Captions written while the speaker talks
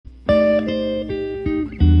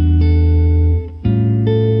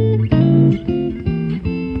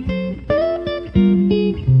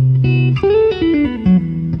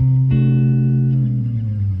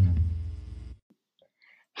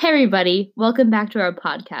everybody. Welcome back to our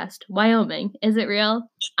podcast, Wyoming. Is it real?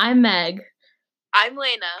 I'm Meg. I'm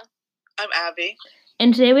Lena. I'm Abby.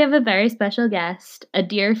 And today we have a very special guest, a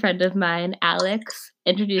dear friend of mine, Alex.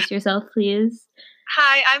 Introduce yourself, please.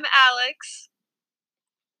 Hi, I'm Alex.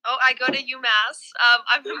 Oh, I go to UMass.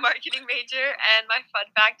 I'm a marketing major, and my fun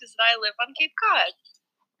fact is that I live on Cape Cod.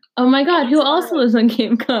 Oh my god, who also lives on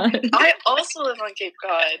Cape Cod? I also live on Cape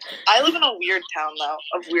Cod. I live in a weird town, though,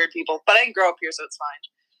 of weird people. But I didn't grow up here, so it's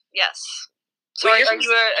fine. Yes. So are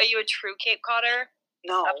you a true Cape Codder?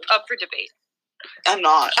 No. Up for debate. I'm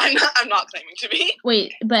not. I'm not claiming to be.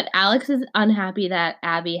 Wait, but Alex is unhappy that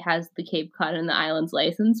Abby has the Cape Cod and the Islands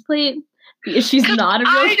license plate because she's not a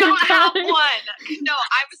real I Cape don't have Codder. one. No,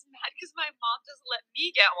 I was mad because my mom doesn't let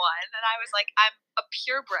me get one, and I was like, I'm a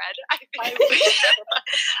purebred.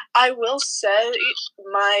 I will say,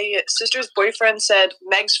 my sister's boyfriend said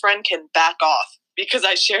Meg's friend can back off because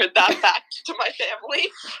I shared that fact to my family.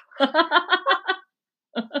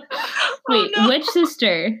 Wait, no. Which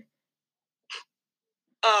sister?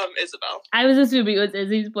 Isabel. I was assuming it was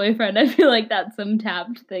Izzy's boyfriend. I feel like that's some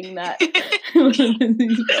tapped thing that one of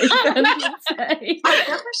Izzy's boyfriends would say. I've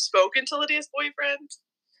never spoken to Lydia's boyfriend.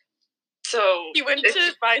 So He went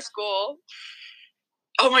to my school.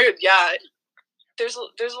 Oh my god, yeah. There's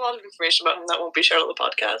a lot of information about him that won't be shared on the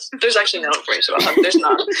podcast. There's actually no information about him. There's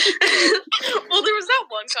not. Well, there was that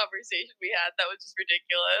one conversation we had that was just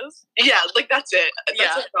ridiculous. Yeah, like that's it.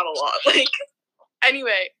 That's like not a lot. Like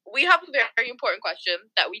anyway, we have a very important question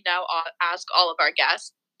that we now ask all of our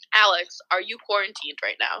guests. Alex, are you quarantined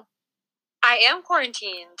right now? I am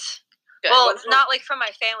quarantined. Good. Well, not like from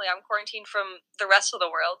my family. I'm quarantined from the rest of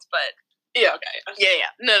the world, but yeah, okay.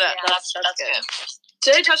 Yeah. No, that's good.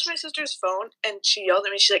 Today I touched my sister's phone and she yelled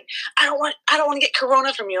at me. She's like, I don't want to get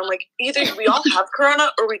corona from you. I'm like, either we all have corona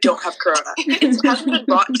or we don't have corona. It hasn't been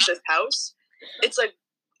brought into this house. It's like,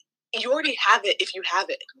 you already have it if you have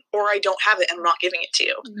it, or I don't have it and I'm not giving it to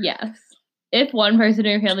you. Yes. If one person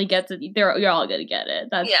in your family gets it, you're all gonna get it.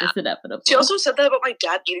 That's just inevitable. She also said that about my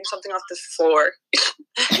dad eating something off the floor.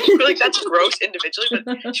 Like, that's gross individually,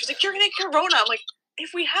 but she was like, you're gonna get corona. I'm like, if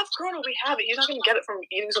we have corona, we have it. You're not gonna get it from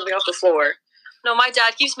eating something off the floor. No, my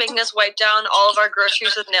dad keeps making us wipe down all of our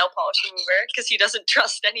groceries with nail polish remover because he doesn't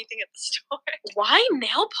trust anything at the store. Why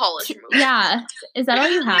nail polish remover? Yeah. Is that all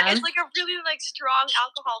you have? It's like a really strong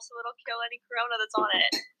alcohol, so it'll kill any corona that's on it.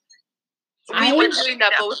 I We were doing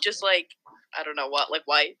that, but with just I don't know what,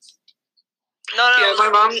 wipes. No. Yeah, my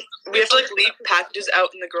mom, we have to leave packages out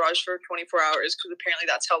in the garage for 24 hours because apparently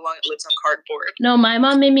that's how long it lives on cardboard. No, my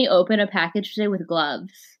mom made me open a package today with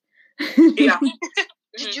gloves. Yeah.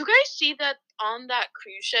 Did you guys see that on that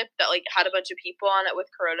cruise ship that had a bunch of people on it with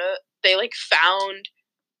corona? They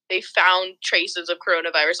found traces of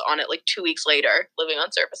coronavirus on it 2 weeks later, living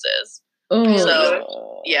on surfaces. Oh.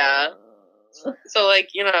 So yeah. So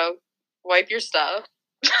wipe your stuff.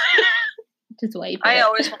 Just wipe it. I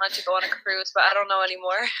always wanted to go on a cruise, but I don't know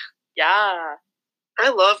anymore. Yeah. I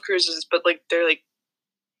love cruises, but they're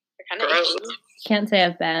kind of gross. Can't say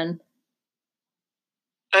I've been.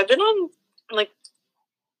 I've been on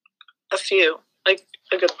a few, a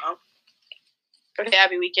good amount. Okay,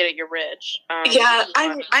 Abby, we get it. You're rich. Yeah,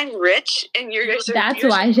 I'm rich, and you guys are. That's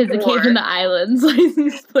why she has a Cape in the Islands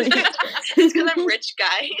license plate. It's because I'm rich,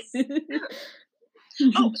 guys.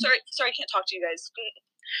 Oh, sorry, I can't talk to you guys.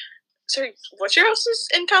 Sorry, what's your house's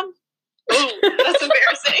income? Oh, that's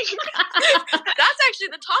embarrassing. That's actually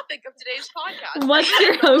the topic of today's podcast. What's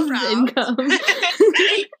your house's income?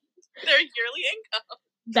 Their yearly income.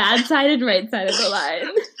 Bad side and right side of the line.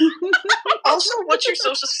 Also, what's your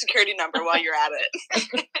social security number while you're at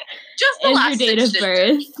it? Just the and last your date of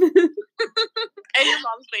birth. And your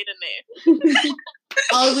mom's maiden name.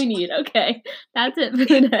 All we need. Okay. That's it for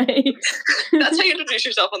today. That's how you introduce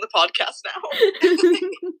yourself on the podcast now.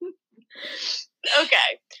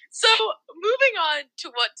 Okay. So, moving on to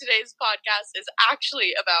what today's podcast is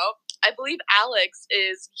actually about, I believe Alex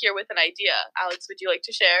is here with an idea. Alex, would you like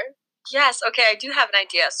to share? Yes, okay, I do have an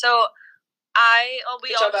idea. So,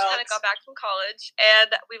 we all just kind of got back from college,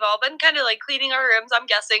 and we've all been kind of cleaning our rooms, I'm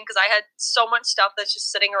guessing, because I had so much stuff that's just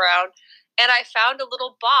sitting around. And I found a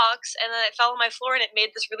little box, and then it fell on my floor, and it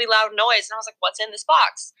made this really loud noise. And I was like, what's in this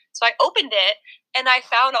box? So I opened it, and I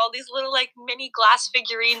found all these little, mini glass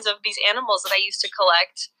figurines of these animals that I used to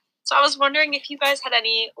collect. So I was wondering if you guys had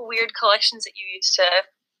any weird collections that you used to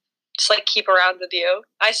just, keep around with you.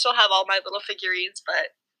 I still have all my little figurines,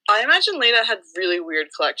 but... I imagine Lena had really weird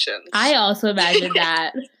collections. I also imagined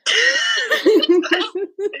that.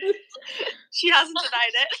 She hasn't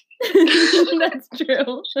denied it. That's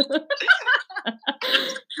true.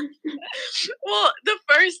 Well, the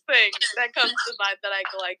first thing that comes to mind that I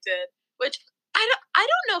collected, which I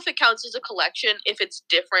don't know if it counts as a collection if it's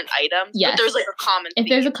different items, Yes. but there's like a common theme. If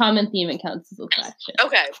there's a common theme, it counts as a collection.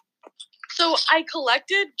 Okay. So I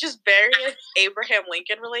collected just various Abraham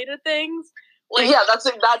Lincoln related things. Like, yeah, that's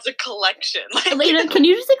a collection. Lena, can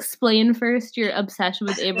you just explain first your obsession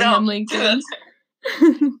with Abraham Lincoln? Here's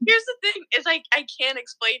the thing: is I can't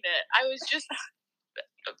explain it. I was just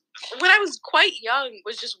when I was quite young,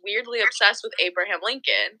 was just weirdly obsessed with Abraham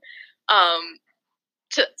Lincoln.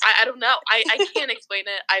 I don't know. I can't explain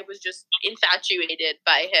it. I was just infatuated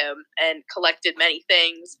by him and collected many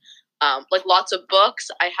things. Like lots of books.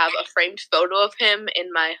 I have a framed photo of him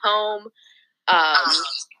in my home.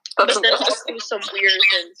 But then also some weird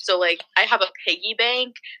things. So, like, I have a piggy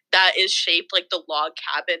bank that is shaped like the log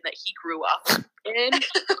cabin that he grew up in. And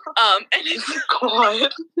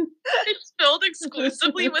it's filled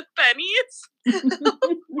exclusively with pennies.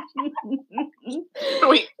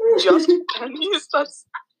 Wait, just pennies?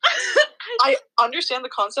 I understand the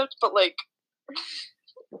concept, but like,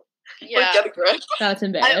 get a grip. That's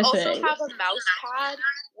embarrassing. I also have a mouse pad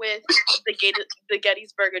with the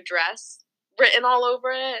Gettysburg Address written all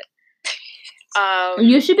over it.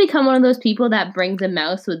 You should become one of those people that brings a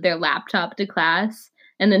mouse with their laptop to class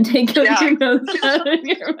and then take your mouse out of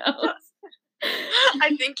your mouse.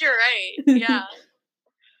 I think you're right. Yeah.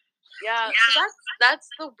 Yeah. So that's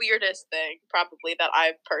the weirdest thing probably that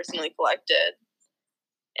I've personally collected.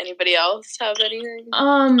 Anybody else have anything?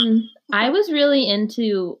 I was really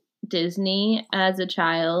into Disney as a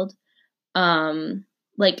child.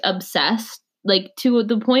 Like obsessed, like to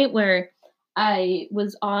the point where I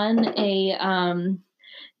was on a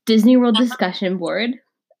Disney World discussion board.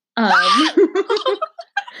 And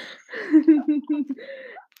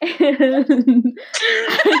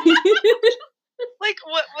like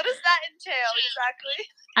what does that entail exactly?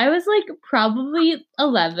 I was like probably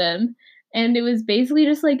 11, and it was basically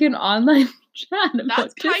just like an online chat about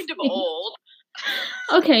That's kind Disney. of old.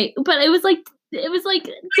 Okay, but it was like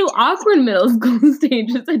so awkward middle school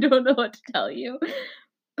stages. I don't know what to tell you.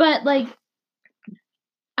 But like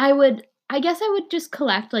I guess I would just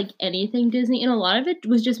collect like anything Disney, and a lot of it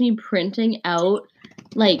was just me printing out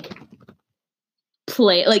like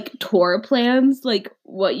tour plans, like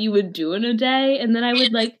what you would do in a day, and then I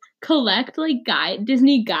would like collect like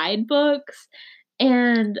Disney guidebooks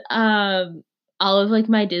and all of like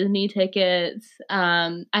my Disney tickets.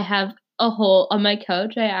 I have a whole on my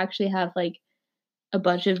couch. I actually have like a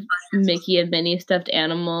bunch of Mickey and Minnie stuffed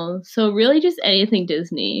animals. So really just anything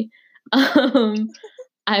Disney.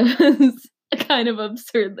 I was kind of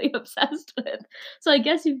absurdly obsessed with. So I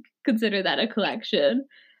guess you could consider that a collection.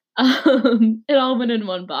 It all went in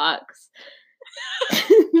one box.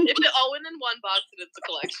 If it all went in one box, then it's a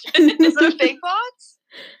collection. Is it a big box?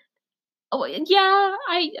 Oh yeah,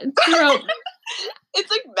 I threw out.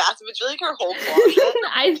 It's like massive. It's really like her whole closet.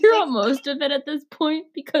 I threw out most of it at this point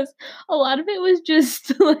because a lot of it was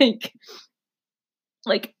just like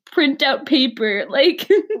print out paper, like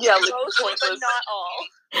most, but not all.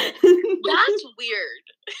 That's weird.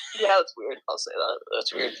 Yeah, that's weird. I'll say that.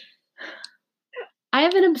 That's weird. I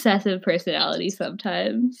have an obsessive personality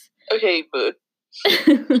sometimes. Okay, boo.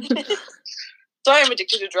 Sorry, I'm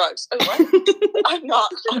addicted to drugs. Oh, what? I'm not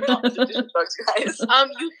addicted to drugs, guys.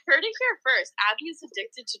 You heard it here first. Abby is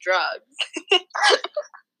addicted to drugs.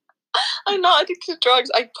 I'm not addicted to drugs.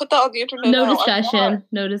 I put that on the internet. No discussion.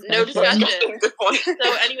 No discussion. Good point.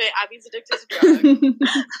 So anyway, Abby's addicted to drugs.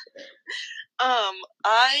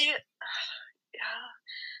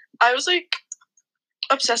 I was like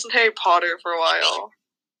obsessed with Harry Potter for a while,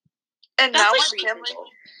 and that's now like my family.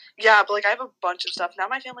 Yeah, but like I have a bunch of stuff now.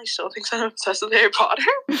 My family still thinks I'm obsessed with Harry Potter.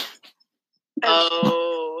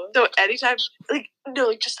 So anytime,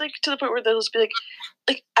 just like to the point where they'll just be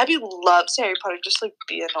like Abby loves Harry Potter, just like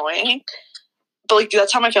be annoying. But like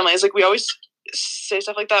that's how my family is. Like we always say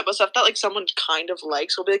stuff like that, but stuff that like someone kind of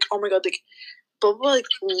likes, we'll be like, oh my god, like blah blah like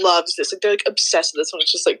loves this. Like they're like obsessed with this one.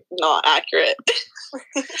 It's just like not accurate.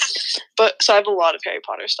 But so I have a lot of Harry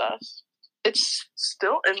Potter stuff. It's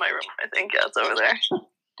still in my room, I think. Yeah, it's over there.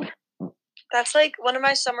 That's like one of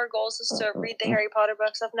my summer goals is to read the Harry Potter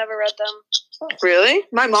books. I've never read them. Really?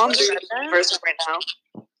 My mom's reading the first one right now.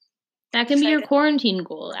 That can be your quarantine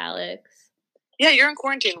goal, Alex. Yeah, you're in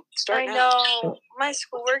quarantine. Start now. I know. My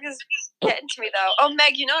schoolwork is getting to me though. Oh,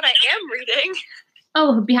 Meg, you know what I am reading?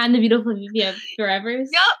 Oh, Behind the Beautiful Beauty of Forevers?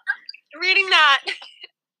 Yup. Reading that.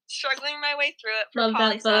 Struggling my way through it. Love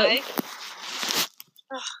that book.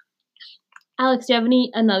 Alex, do you have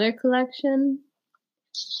another collection?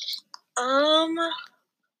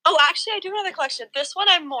 Oh, actually, I do have another collection. This one,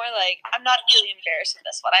 I'm more like, I'm not really embarrassed with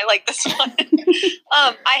this one. I like this one.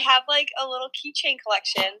 I have like a little keychain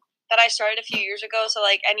collection that I started a few years ago. So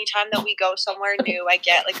like, anytime that we go somewhere new, I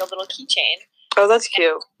get like a little keychain. Oh, that's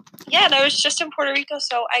cute. Yeah, and I was just in Puerto Rico,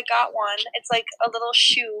 so I got one. It's like a little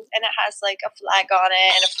shoe, and it has like a flag on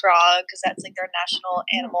it and a frog because that's like their national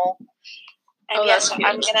animal. And yes, I'm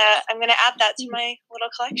gonna add that to my little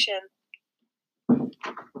collection.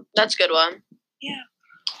 That's a good one. Yeah.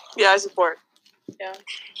 Yeah, I support. Yeah.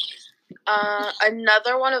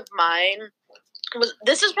 Another one of mine was.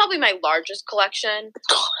 This is probably my largest collection.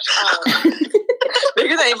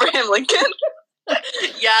 Bigger than Abraham Lincoln.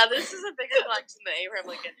 Yeah, this is a bigger collection than Abraham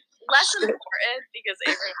Lincoln. Less important because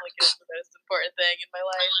Abraham Lincoln is the most important thing in my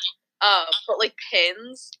life. But like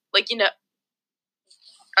pins, like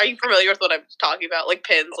are you familiar with what I'm talking about? Like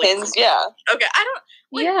pins. Pins, yeah. Okay, I don't.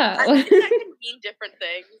 Like, yeah, I think that can mean different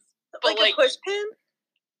things. But like a push pin.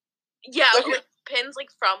 Yeah, Okay. like pins like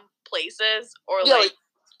from places or Yeah,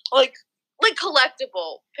 like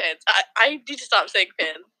collectible pins. I need to stop saying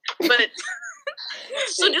pins, but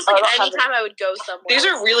so just I like don't have anytime I would go somewhere. this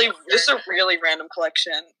is a really random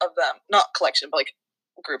collection of them. Not collection, but like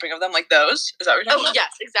grouping of them, like those. Is that what you're talking about?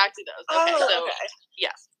 Yes, exactly those. Okay, so okay.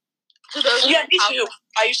 yes. So those. Yeah, me too.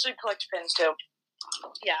 I used to collect pins too.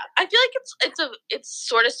 Yeah, I feel like it's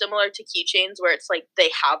sort of similar to keychains where it's like they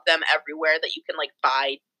have them everywhere that you can like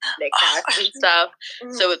buy knickknacks and stuff.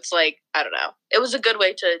 So it's like I don't know. It was a good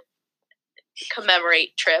way to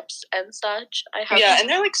commemorate trips and such. And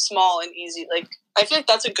they're like small and easy. Like I feel like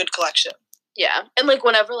that's a good collection. Yeah, and like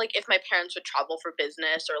whenever like if my parents would travel for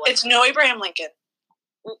business or like it's no Abraham Lincoln.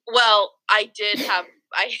 Well, I did have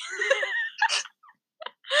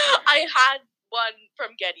I had one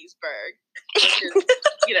from Gettysburg, which is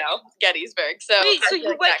Gettysburg. So wait, so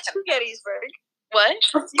you went to Gettysburg? What?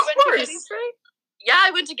 You went to Gettysburg? Yeah,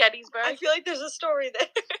 I went to Gettysburg. I feel like there's a story there.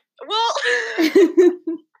 Well,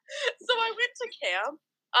 so I went to camp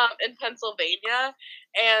in Pennsylvania,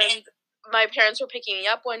 and my parents were picking me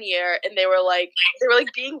up one year, and they were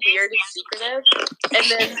being weird and secretive. And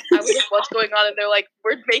then I was like, "What's going on?" And they're like,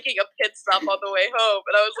 "We're making a pit stop on the way home."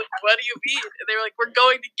 And I was like, "What do you mean?" And they were like, "We're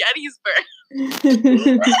going to Gettysburg."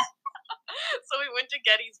 So we went to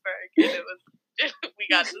Gettysburg, and it was we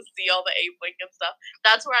got to see all the Abe Lincoln stuff.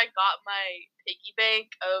 That's where I got my piggy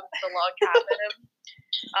bank of the log cabin.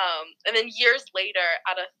 And then years later,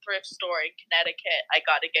 at a thrift store in Connecticut, I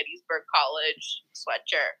got a Gettysburg College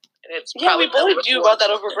sweatshirt, and it's we bullied you about that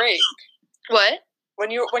over break. What? When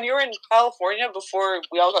you were in California before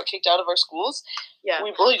we all got kicked out of our schools, yeah,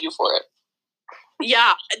 we bullied you for it.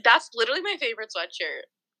 Yeah, that's literally my favorite sweatshirt.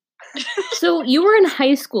 So you were in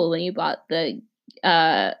high school when you bought the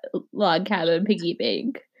log cabin piggy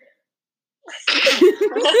bank.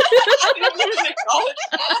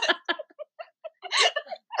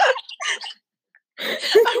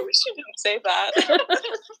 I wish you didn't say that.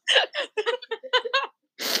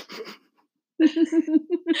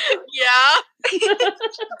 Yeah.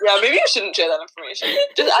 Yeah, maybe I shouldn't share that information.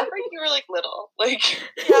 Just act like you were like little. Like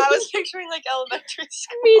I was picturing like elementary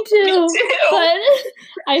school. Me too. But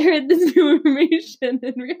I heard this new information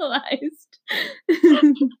and realized.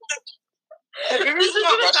 Have you ever This been to isn't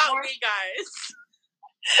Mount about Rushmore? me, guys.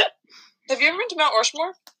 Have you ever been to Mount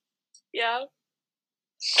Rushmore? Yeah.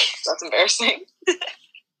 That's embarrassing.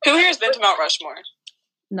 Who here has been to Mount Rushmore?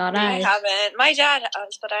 Not I haven't. My dad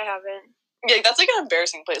has, but I haven't. Yeah, that's like an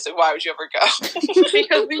embarrassing place. Like, why would you ever go?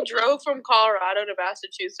 Because we drove from Colorado to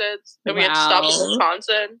Massachusetts, and we had to stop in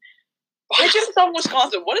Wisconsin. Why did you stop in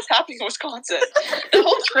Wisconsin? What is happening in Wisconsin? The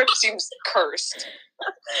whole trip seems cursed.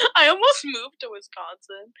 I almost moved to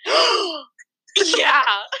Wisconsin.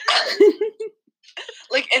 Yeah.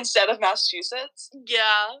 Like, instead of Massachusetts?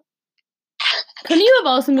 Yeah. Couldn't you have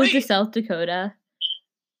also moved to South Dakota?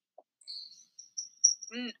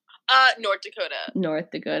 North Dakota. North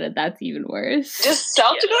Dakota, that's even worse. Does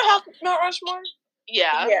South Dakota have Mount Rushmore?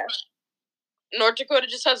 Yeah. North Dakota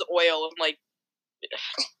just has oil and like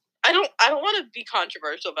I don't want to be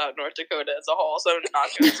controversial about North Dakota as a whole, so I'm not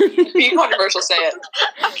going to be controversial, say it.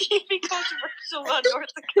 How can you be controversial about North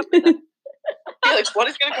Dakota? Yeah, like what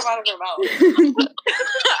is gonna come out of their mouth?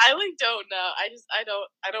 I like don't know. I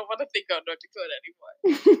don't want to think about North Dakota anymore.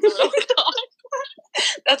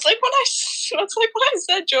 That's like when I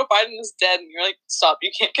said Joe Biden is dead, and you're like, stop, you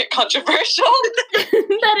can't get controversial.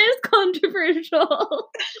 That is controversial.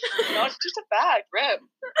 No, it's just a bag, rip.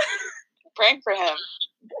 Praying for him.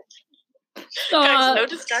 Stop. Guys, no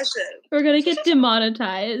discussion. We're gonna get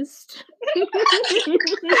demonetized.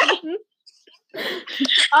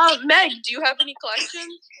 Meg, do you have any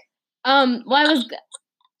collections? Well,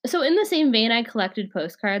 So in the same vein, I collected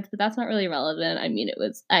postcards, but that's not really relevant. I mean,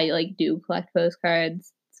 I do collect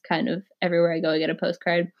postcards. It's kind of everywhere I go, I get a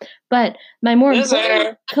postcard. But my more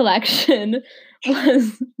important collection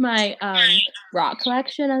was my rock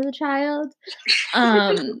collection as a child.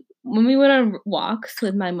 When we went on walks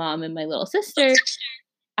with my mom and my little sister,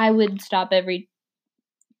 I would stop every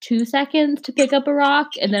 2 seconds to pick up a rock,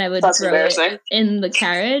 and then I would throw it in the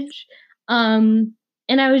carriage. And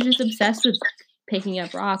I was just obsessed with picking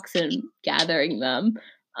up rocks and gathering them.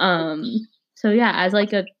 So yeah, as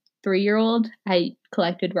like a 3-year-old, I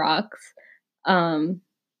collected rocks.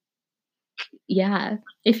 Yeah.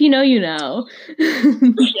 If you know, you know.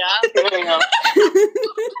 Yeah.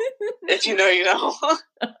 If you know, you know.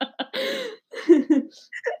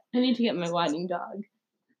 I need to get my whining dog.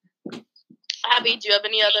 Abby, do you have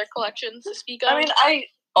any other collections to speak of? I mean, I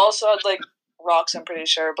also had, like, rocks, I'm pretty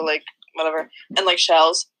sure, but, like, whatever. And, like,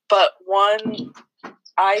 shells. But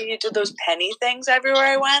I did those penny things everywhere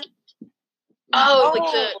I went. Oh,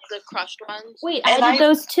 like the crushed ones? Wait, I did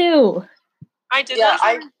those too. I did those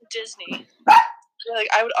in Disney. Yeah, like,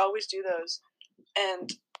 I would always do those.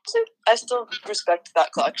 And I still respect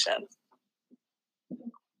that collection.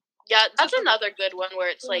 Yeah, that's another good one where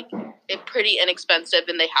it's, like, pretty inexpensive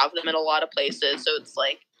and they have them in a lot of places, so it's,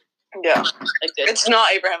 like... Yeah. It's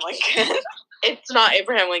not Abraham Lincoln. It's not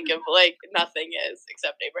Abraham Lincoln, but, like, nothing is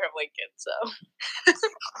except Abraham Lincoln, so...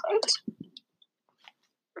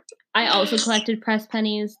 I also collected press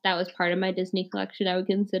pennies. That was part of my Disney collection, I would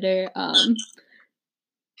consider.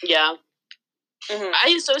 Yeah. Mm-hmm.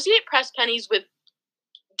 I associate press pennies with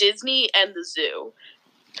Disney and the zoo.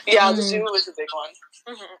 Yeah, the zoo was a big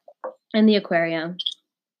one. Mm-hmm. And the aquarium.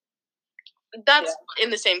 That's in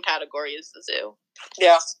the same category as the zoo.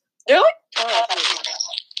 Yeah. They're like...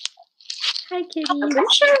 Hi, kitty. I'm pretty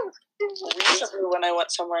sure recently when I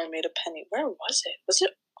went somewhere and made a penny. Where was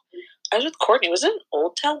it? I was with Courtney. Was it in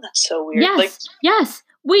Old Town? That's so weird. Yes. Yes.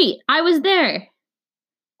 Wait, I was there.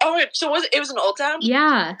 Oh, wait, so it was in Old Town?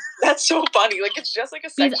 Yeah. That's so funny. Like, it's just like a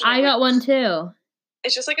section. I got one too.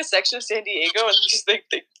 It's just like a section of San Diego, and just they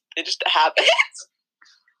just happen.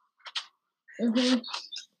 Mm-hmm.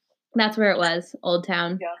 That's where it was, Old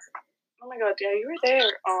Town. Yeah. Oh my god, yeah, you were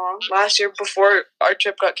there last year before our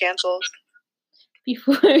trip got canceled.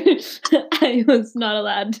 Before I was not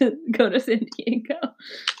allowed to go to San Diego.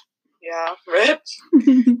 Yeah, rip.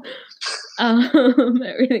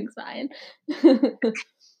 Everything's fine.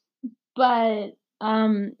 But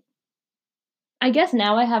I guess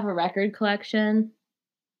now I have a record collection.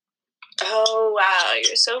 Oh wow,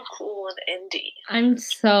 you're so cool and indie. I'm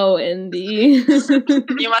so indie.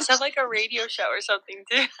 You must have like a radio show or something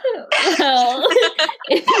too. Well,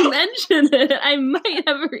 if you mention it, I might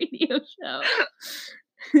have a radio show.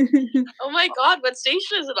 Oh my god, what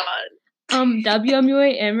station is it on?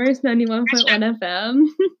 WMUA Amherst 91.1 FM.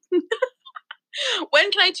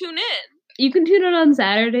 When can I tune in? You can tune in on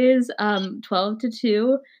Saturdays, 12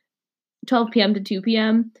 p.m. to 2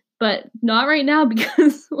 p.m., but not right now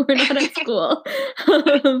because we're not at school.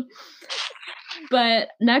 But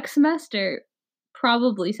next semester,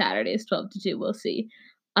 probably Saturdays, 12 to 2, we'll see.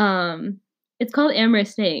 It's called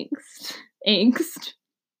Amherst Angst.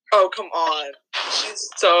 Oh, come on. She's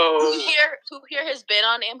so... Who here has been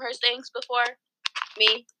on Amherst Angst before?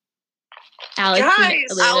 Me? Alex Guys,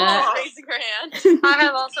 and Lena. Raising her hand. I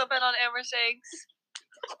have also been on Amherst Angst.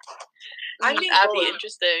 I mean, Abby,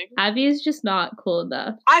 interesting. Abby is just not cool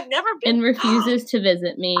enough. I've never been... And refuses to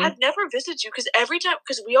visit me. I've never visited you because every time...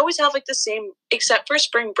 Because we always have, like, the same... Except for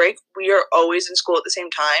spring break, we are always in school at the same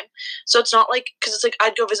time. So it's not like... Because it's like,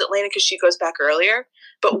 I'd go visit Lena because she goes back earlier.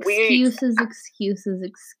 But excuses.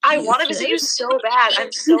 I want to visit you so bad.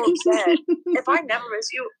 I'm so upset. If I never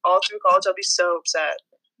visit you all through college, I'll be so upset.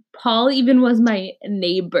 Paul even was my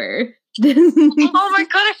neighbor. Oh my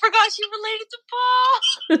god, I forgot you related to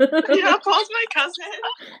Paul. Yeah, Paul's my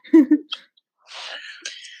cousin.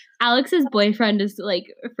 Alex's boyfriend is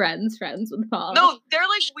like friends with Paul. No, they're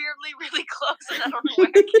like weirdly really close, and I don't know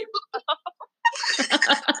where it came from.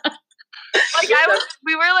 Like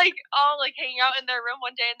we were like all like hanging out in their room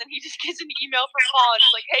one day, and then he just gets an email from Paul, and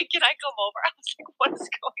he's like, "Hey, can I come over?" I was like, "What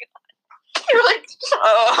is going on?" You're like,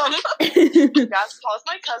 yes, Paul's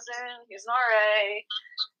my cousin. He's an RA,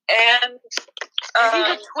 and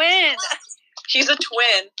he's a twin. He's a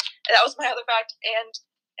twin. And that was my other fact. And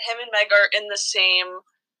him and Meg are in the same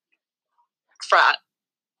frat.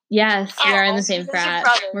 Yes, we are in the same frat.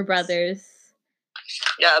 We're brothers.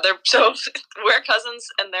 Yeah, we're cousins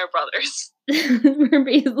and they're brothers. We're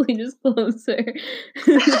basically just closer.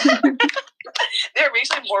 They're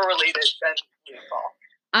basically more related than you and Paul.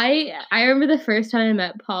 I remember the first time I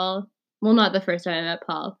met Paul, well, not the first time I met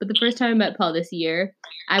Paul, but the first time I met Paul this year,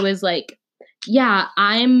 I was like, yeah,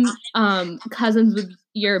 I'm cousins with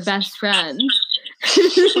your best friend.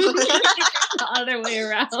 The other way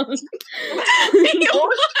around. Did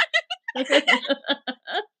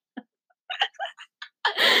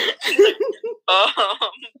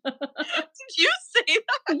you say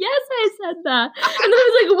that? Yes, I said that. And then I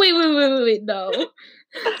was like, wait, no.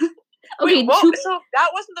 Okay, so that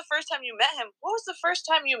wasn't the first time you met him. What was the first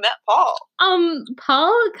time you met Paul?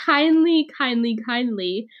 Paul kindly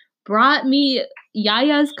brought me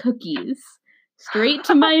Yaya's cookies straight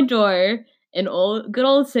to my door in good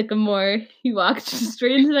old Sycamore. He walked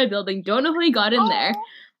straight into my building. Don't know how he got in there.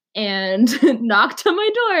 And knocked on my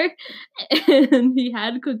door. And he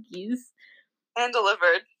had cookies. Hand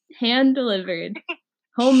delivered. Hand delivered.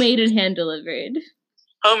 Homemade and hand delivered.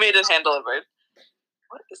 Homemade and hand delivered.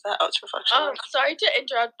 What is that? Oh, it's reflection. Sorry to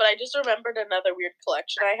interrupt, but I just remembered another weird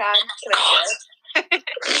collection I had. Can I share?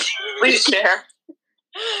 Please share.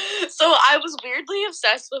 So I was weirdly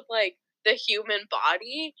obsessed with like the human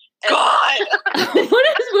body. And God!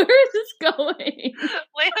 Where is this going?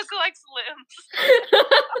 Lena collects limbs.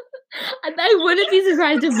 I wouldn't be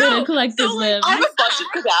surprised if Lena collected limbs. I have a bunch of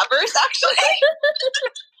cadavers, actually.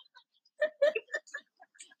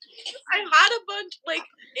 I had a bunch, like,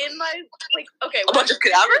 in my, like, okay. A bunch of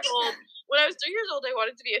cadavers? When I was 3 years old, I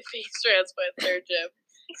wanted to be a face transplant surgeon.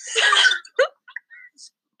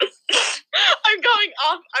 I'm going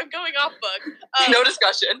off book. No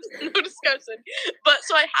discussion. No discussion. But,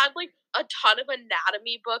 so I had, like, a ton of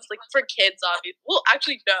anatomy books, like, for kids, obviously. Well,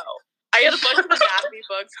 actually, no. I had a bunch of anatomy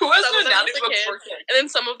books. Who has an anatomy book for kids? And then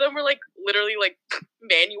some of them were, like, literally, like,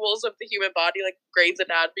 manuals of the human body, like, Grey's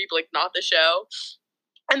Anatomy, but, like, not the show.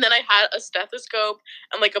 And then I had a stethoscope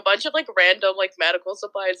and, like, a bunch of, like, random, like, medical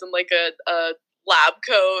supplies and, like, a lab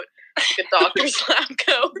coat, like, a doctor's lab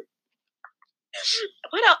coat.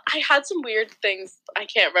 What else? I had some weird things. I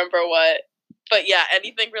can't remember what. But, yeah,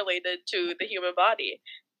 anything related to the human body.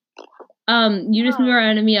 You just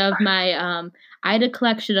reminded me of my, I had a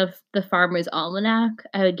collection of the Farmer's Almanac.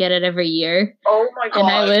 I would get it every year. Oh my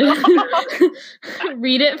God. And I would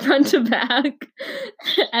read it front to back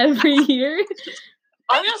every year.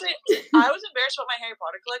 I'm gonna say, I was embarrassed about my Harry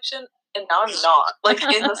Potter collection, and now I'm not, like,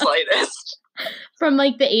 in the slightest. From,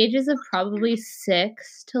 like, the ages of probably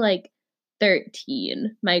 6 to, like,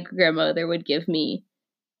 13, my grandmother would give me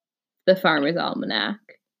the Farmer's Almanac.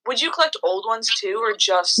 Would you collect old ones, too, or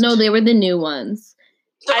just... No, they were the new ones.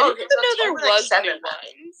 So, I didn't even know there was like 7 new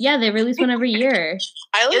ones. Yeah, they release one every year.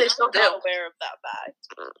 I was not aware of that fact.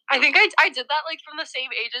 I think I did that, like, from the same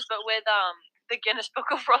ages, but with, the Guinness Book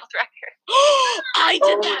of World Records. I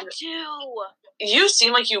did that too. You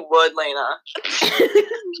seem like you would, Lena.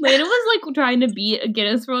 Lena was like trying to beat a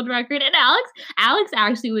Guinness World Record, and Alex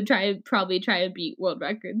actually would probably try to beat world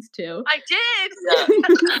records too. I did. Yeah.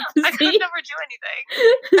 I could never do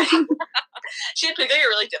anything. She'd pick like a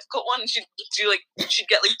really difficult one, and she'd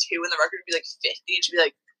get like 2, and the record would be like 50, and she'd be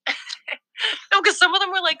like. No, because some of them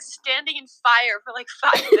were like standing in fire for like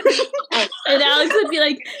 5 minutes. And Alex would be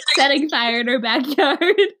like setting fire in her backyard.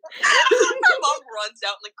 Her mom runs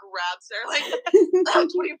out and like grabs her, like,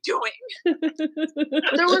 Alex, what are you doing?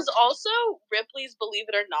 There was also Ripley's Believe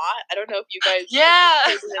It or Not. I don't know if you guys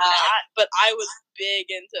into that, but I was big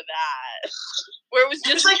into that. Where it was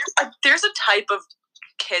just like there's a type of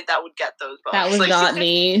kid that would get those books. That was like, not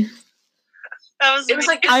me. It was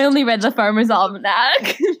like I only read the Farmer's Almanac.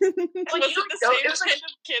 Like, was it the same kind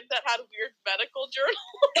of kid that had weird medical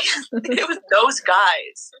journals? It was those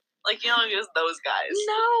guys. Like, you know, it was those guys.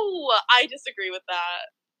 No, I disagree with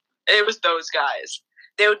that. It was those guys.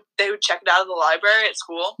 They would check it out of the library at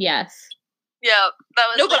school. Yes. Yeah, that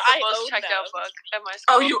was no, but the I most checked out book at my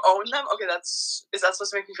school. Oh, you own them? Okay, is that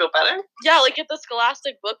supposed to make me feel better? Yeah, like at the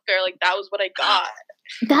Scholastic Book Fair, like that was what I got.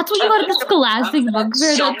 That's what you got at the Scholastic Book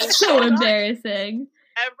Fair? That's so embarrassing.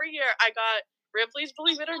 Every year I got Ripley's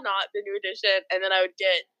Believe It or Not, the new edition, and then I would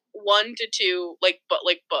get 1 to 2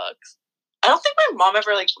 books. I don't think my mom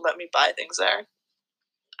ever like let me buy things there.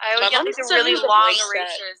 I would get these really long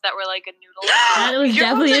erasers that were like a noodle. That was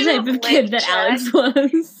definitely the type of kid that Alex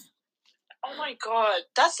was. Oh my God,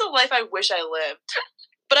 that's the life I wish I lived.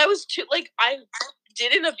 But I was too, like, I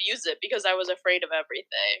didn't abuse it because I was afraid of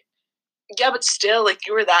everything. Yeah, but still, like,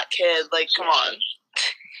 you were that kid. Like, come on.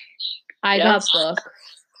 I got books.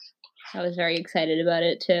 I was very excited about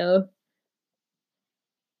it, too.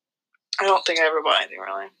 I don't think I ever bought anything,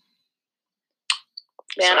 really.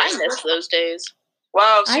 Man, I miss those days.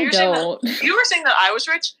 Wow, so I don't. You were saying that I was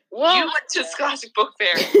rich? Well, you went to Scholastic Book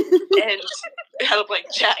Fair and had a blank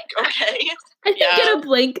check, okay? I didn't get a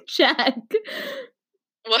blank check.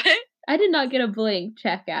 What? I did not get a blank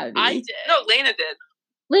check, Abby. I did. No, Lena did.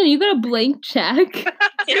 Lena, you got a blank check?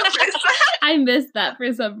 You missed that? I missed that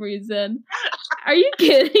for some reason. Are you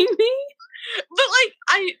kidding me? But like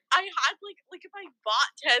I had like if I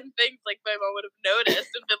bought 10 things, like my mom would have noticed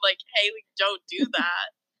and been like, "Hey, like don't do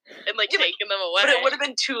that," and like taken them away. But it would have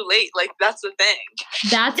been too late. Like that's the thing.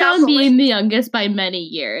 That's Yeah, on but, being the youngest by many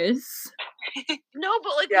years. No,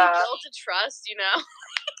 but like Yeah. we built a trust, you know.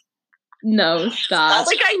 No, stop.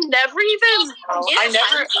 Like I never even. I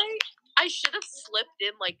never. I should have slipped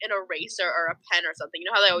in like an eraser or a pen or something. You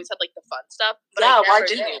know how they always had like the fun stuff. But Yeah, I why never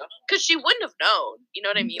didn't did. you? Because she wouldn't have known. You know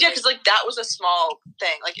what I mean? Yeah, because like that was a small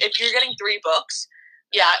thing. Like if you're getting 3 books,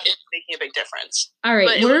 yeah, it's making a big difference. All but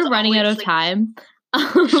right, it we're was running out always, of like- time.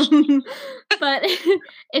 But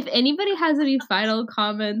if anybody has any final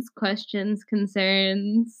comments, questions,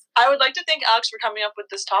 concerns, I would like to thank Alex for coming up with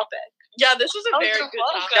this topic. Yeah, this was a Oh, very you're good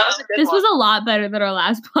welcome. topic. That was a good this one. was a lot better than our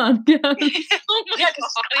last podcast. Oh my Yeah,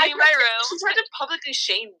 because God. Leave my room. She tried to publicly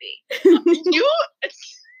shame me. You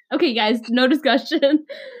Okay, guys, no discussion.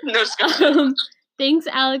 No discussion. Thanks,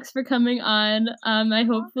 Alex, for coming on. I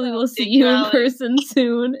hopefully will see Thank you you, in Alex. person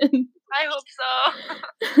soon. I hope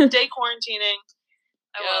so. Stay quarantining.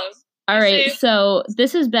 I will. All right, See. so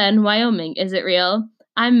this has been Wyoming. Is it real?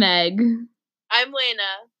 I'm Meg. I'm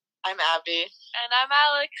Lena. I'm Abby. And I'm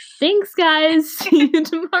Alex. Thanks, guys. See you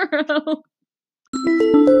tomorrow.